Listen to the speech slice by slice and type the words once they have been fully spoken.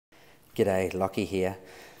G'day, Lockie here.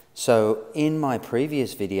 So in my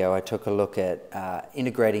previous video, I took a look at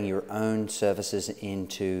integrating your own services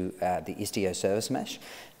into the Istio service mesh.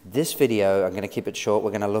 This video, I'm going to keep it short,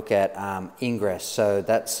 we're going to look at Ingress. So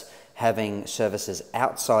that's having services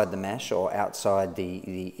outside the mesh or outside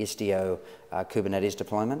the Istio Kubernetes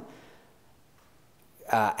deployment.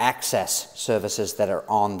 Access services that are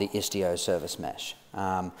on the Istio service mesh.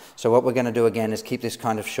 So what we're going to do again is keep this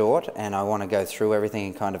kind of short, and I want to go through everything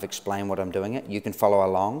and kind of explain what I'm doing it. You can follow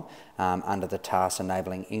along under the task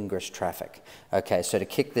enabling Ingress traffic. Okay, so to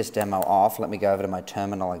kick this demo off, let me go over to my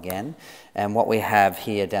terminal again. And what we have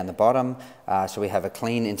here down the bottom, so we have a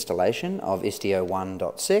clean installation of Istio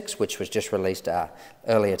 1.6, which was just released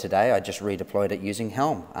earlier today. I just redeployed it using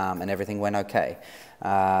Helm, and everything went okay.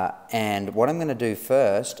 And what I'm going to do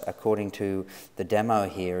first, according to the demo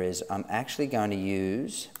here, is I'm actually going to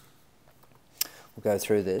use, we'll go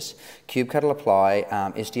through this, kubectl apply,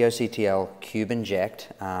 istioctl kube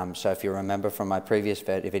inject. So if you remember from my previous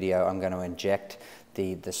video, I'm going to inject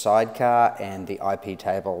the sidecar and the IP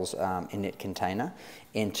tables init container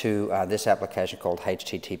into this application called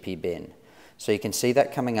HTTP bin. So you can see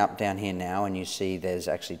that coming up down here now, and you see there's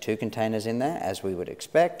actually two containers in there, as we would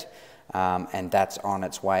expect. And that's on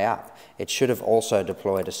its way up. It should have also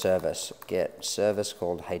deployed a service, get service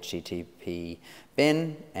called HTTP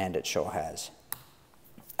bin, and it sure has.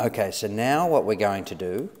 Okay, so now what we're going to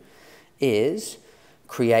do is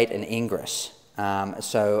create an Ingress.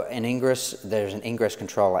 So in Ingress, there's an Ingress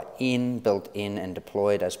controller built in and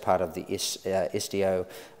deployed as part of the Istio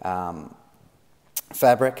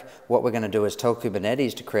fabric. What we're going to do is tell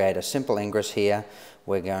Kubernetes to create a simple Ingress here.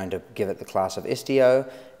 We're going to give it the class of Istio,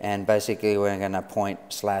 and basically we're going to point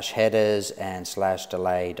 /headers and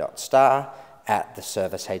 /delay.star at the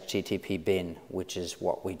service HTTP bin, which is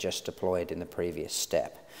what we just deployed in the previous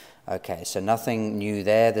step. Okay, so nothing new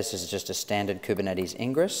there. This is just a standard Kubernetes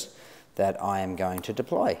Ingress that I am going to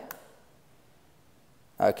deploy.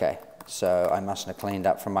 Okay, so I mustn't have cleaned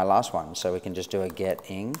up from my last one, so we can just do a get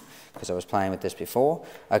ing, because I was playing with this before.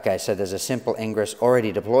 Okay, so there's a simple Ingress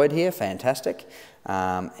already deployed here, fantastic.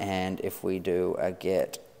 And if we do a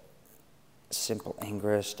get simple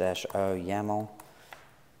Ingress -o YAML,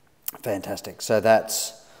 fantastic. So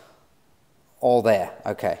that's all there.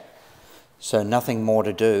 Okay, so nothing more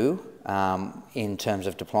to do in terms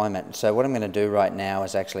of deployment. So what I'm going to do right now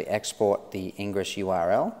is actually export the Ingress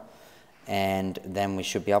URL, and then we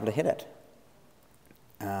should be able to hit it.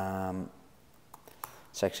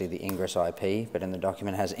 It's actually the Ingress IP, but in the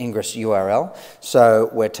document it has Ingress URL. So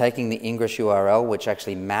we're taking the Ingress URL, which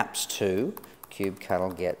actually maps to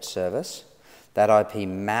kubectl get service. That IP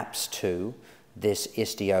maps to this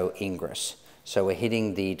Istio Ingress. So we're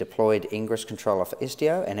hitting the deployed Ingress controller for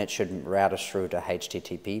Istio, and it should route us through to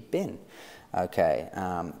HTTP bin. Okay,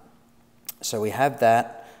 so we have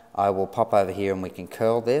that. I will pop over here and we can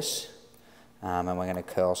curl this. And we're going to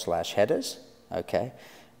curl /headers. Okay,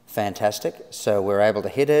 fantastic. So we're able to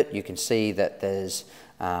hit it. You can see that there's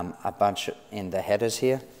a bunch in the headers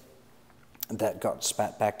here that got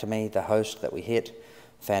spat back to me, the host that we hit.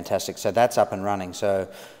 Fantastic. So that's up and running. So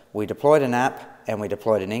we deployed an app and we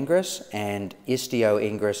deployed an Ingress, and Istio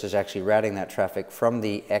Ingress is actually routing that traffic from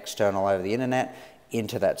the external over the internet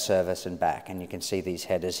into that service and back. And you can see these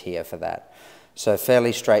headers here for that. So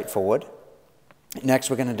fairly straightforward. Next,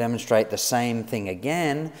 we're going to demonstrate the same thing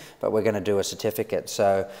again, but we're going to do a certificate.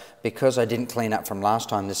 So because I didn't clean up from last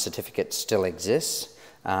time, this certificate still exists,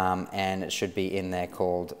 and it should be in there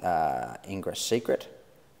called Ingress secret.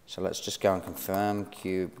 So let's just go and confirm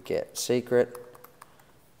kube get secret.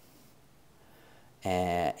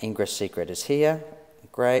 Ingress secret is here,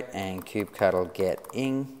 great, and kubectl get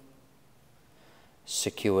ing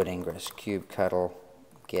secured Ingress, kubectl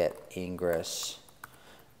get Ingress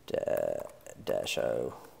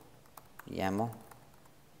 -o YAML.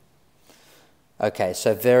 Okay,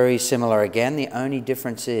 so very similar again. The only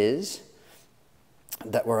difference is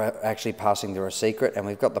that we're actually passing through a secret, and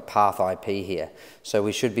we've got the path IP here. So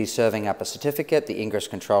we should be serving up a certificate. The Ingress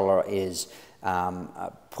controller is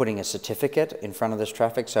putting a certificate in front of this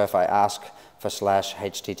traffic. So if I ask for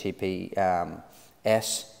 /HTTPS,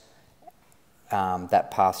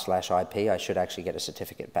 that path /IP, I should actually get a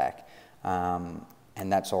certificate back. And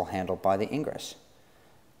that's all handled by the Ingress.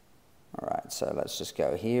 All right, so let's just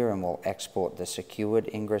go here and we'll export the secured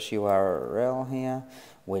Ingress URL here,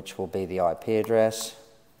 which will be the IP address.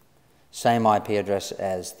 Same IP address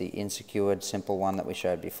as the insecured simple one that we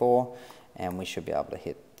showed before, and we should be able to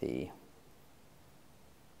hit the...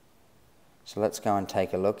 So let's go and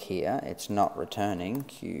take a look here. It's not returning.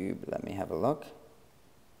 Let me have a look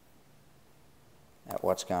at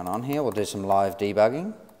what's going on here. We'll do some live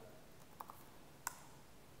debugging.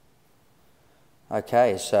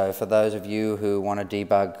 Okay, so for those of you who want to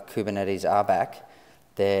debug Kubernetes RBAC,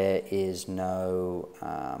 there is no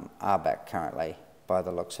RBAC currently, by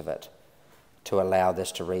the looks of it, to allow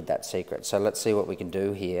this to read that secret. So let's see what we can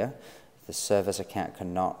do here. The service account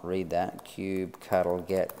cannot read that. Kubectl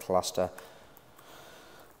get cluster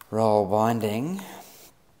role binding.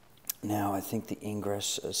 Now I think the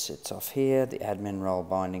Ingress sits off here, the admin role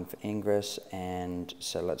binding for Ingress, and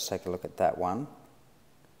so let's take a look at that one.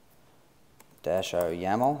 -o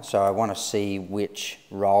YAML. So I want to see which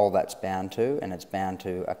role that's bound to, and it's bound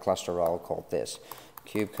to a cluster role called this.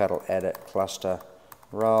 Kubectl edit cluster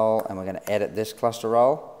role, and we're going to edit this cluster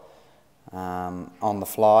role on the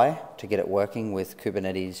fly to get it working with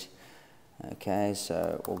Kubernetes. Okay,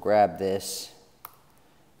 so we'll grab this,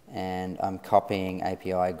 and I'm copying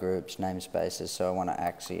API groups, namespaces, so I want to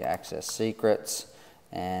actually access secrets,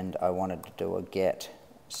 and I wanted to do a get.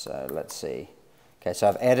 So let's see. Okay, so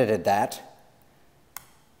I've edited that.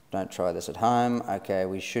 Don't try this at home. Okay,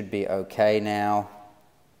 we should be okay now.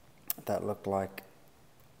 That looked like...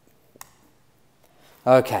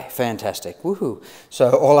 Okay, fantastic. Woohoo. So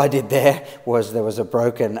all I did there was a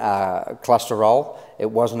broken cluster role.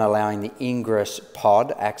 It wasn't allowing the Ingress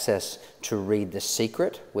pod access to read the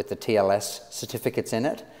secret with the TLS certificates in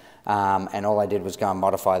it. And all I did was go and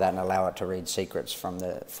modify that and allow it to read secrets from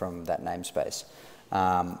that namespace.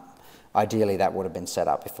 Ideally, that would have been set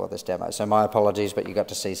up before this demo. So my apologies, but you got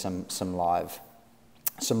to see some live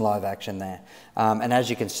action there. And as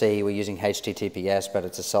you can see, we're using HTTPS, but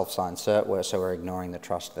it's a self-signed cert, so we're ignoring the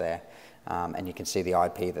trust there. And you can see the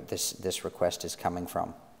IP that this request is coming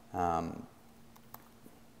from.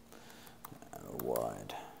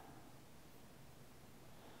 Wide.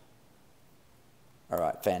 All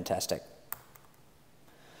right, fantastic.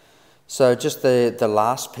 So just the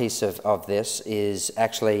last piece of this is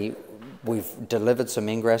actually, we've delivered some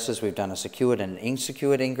ingresses, we've done a secured and an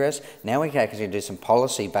unsecured ingress. Now we can actually do some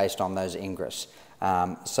policy based on those ingress.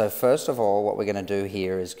 So first of all, what we're going to do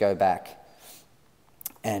here is go back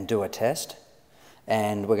and do a test.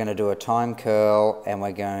 And we're going to do a time curl, and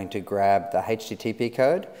we're going to grab the HTTP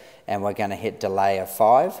code, and we're going to hit delay of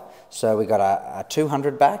 5. So we got a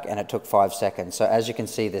 200 back, and it took 5 seconds. So as you can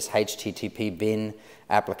see, this HTTP bin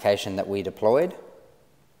application that we deployed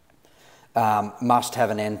must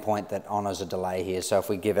have an endpoint that honors a delay here. So if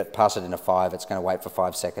we pass it in a 5, it's going to wait for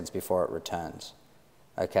 5 seconds before it returns.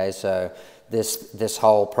 Okay, so this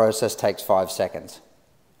whole process takes 5 seconds.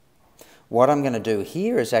 What I'm going to do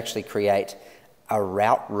here is actually create a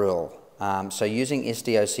route rule. So using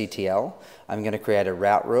Istio CTL, I'm going to create a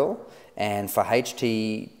route rule, and for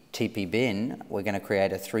HTTP bin, we're going to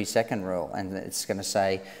create a 3-second rule, and it's going to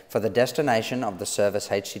say, for the destination of the service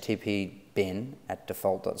HTTP bin at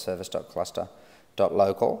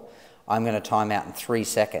default.service.cluster.local, I'm going to time out in 3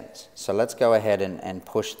 seconds. So let's go ahead and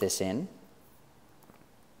push this in.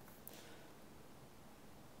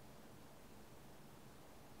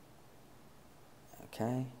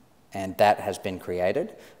 Okay, and that has been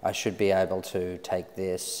created. I should be able to take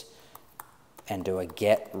this and do a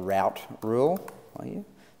get route rule.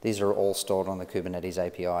 These are all stored on the Kubernetes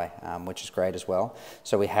API, which is great as well.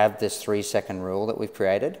 So we have this 3-second rule that we've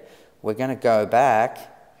created. We're going to go back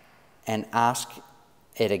and ask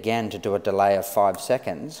it again to do a delay of 5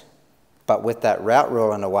 seconds, but with that route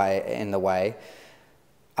rule in the way,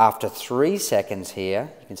 after 3 seconds here,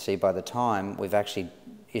 you can see by the time, we've actually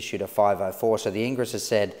issued a 504. So the Ingress has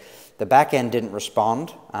said the back end didn't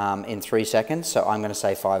respond in 3 seconds, so I'm going to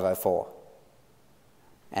say 504.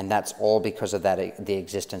 And that's all because of the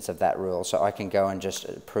existence of that rule. So I can go and just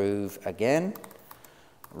approve again,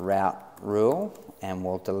 route rule, and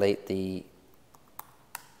we'll delete the...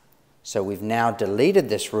 So we've now deleted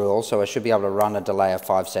this rule, so I should be able to run a delay of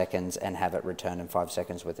 5 seconds and have it return in 5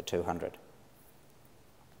 seconds with a 200.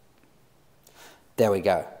 There we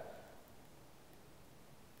go.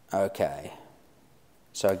 Okay.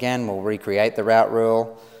 So again, we'll recreate the route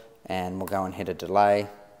rule, and we'll go and hit a delay.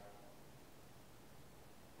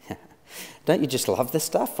 Don't you just love this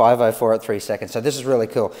stuff? 504 at 3 seconds. So this is really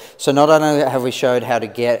cool. So not only have we showed how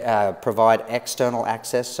to provide external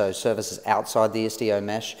access, so services outside the Istio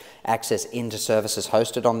mesh, access into services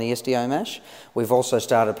hosted on the Istio mesh, we've also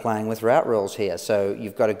started playing with route rules here. So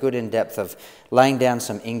you've got a good in-depth of laying down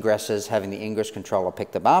some ingresses, having the ingress controller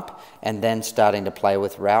pick them up, and then starting to play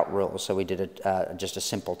with route rules. So we did just a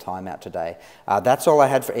simple timeout today. That's all I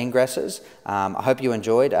had for ingresses. I hope you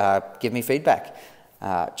enjoyed. Give me feedback.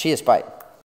 Cheers, bye.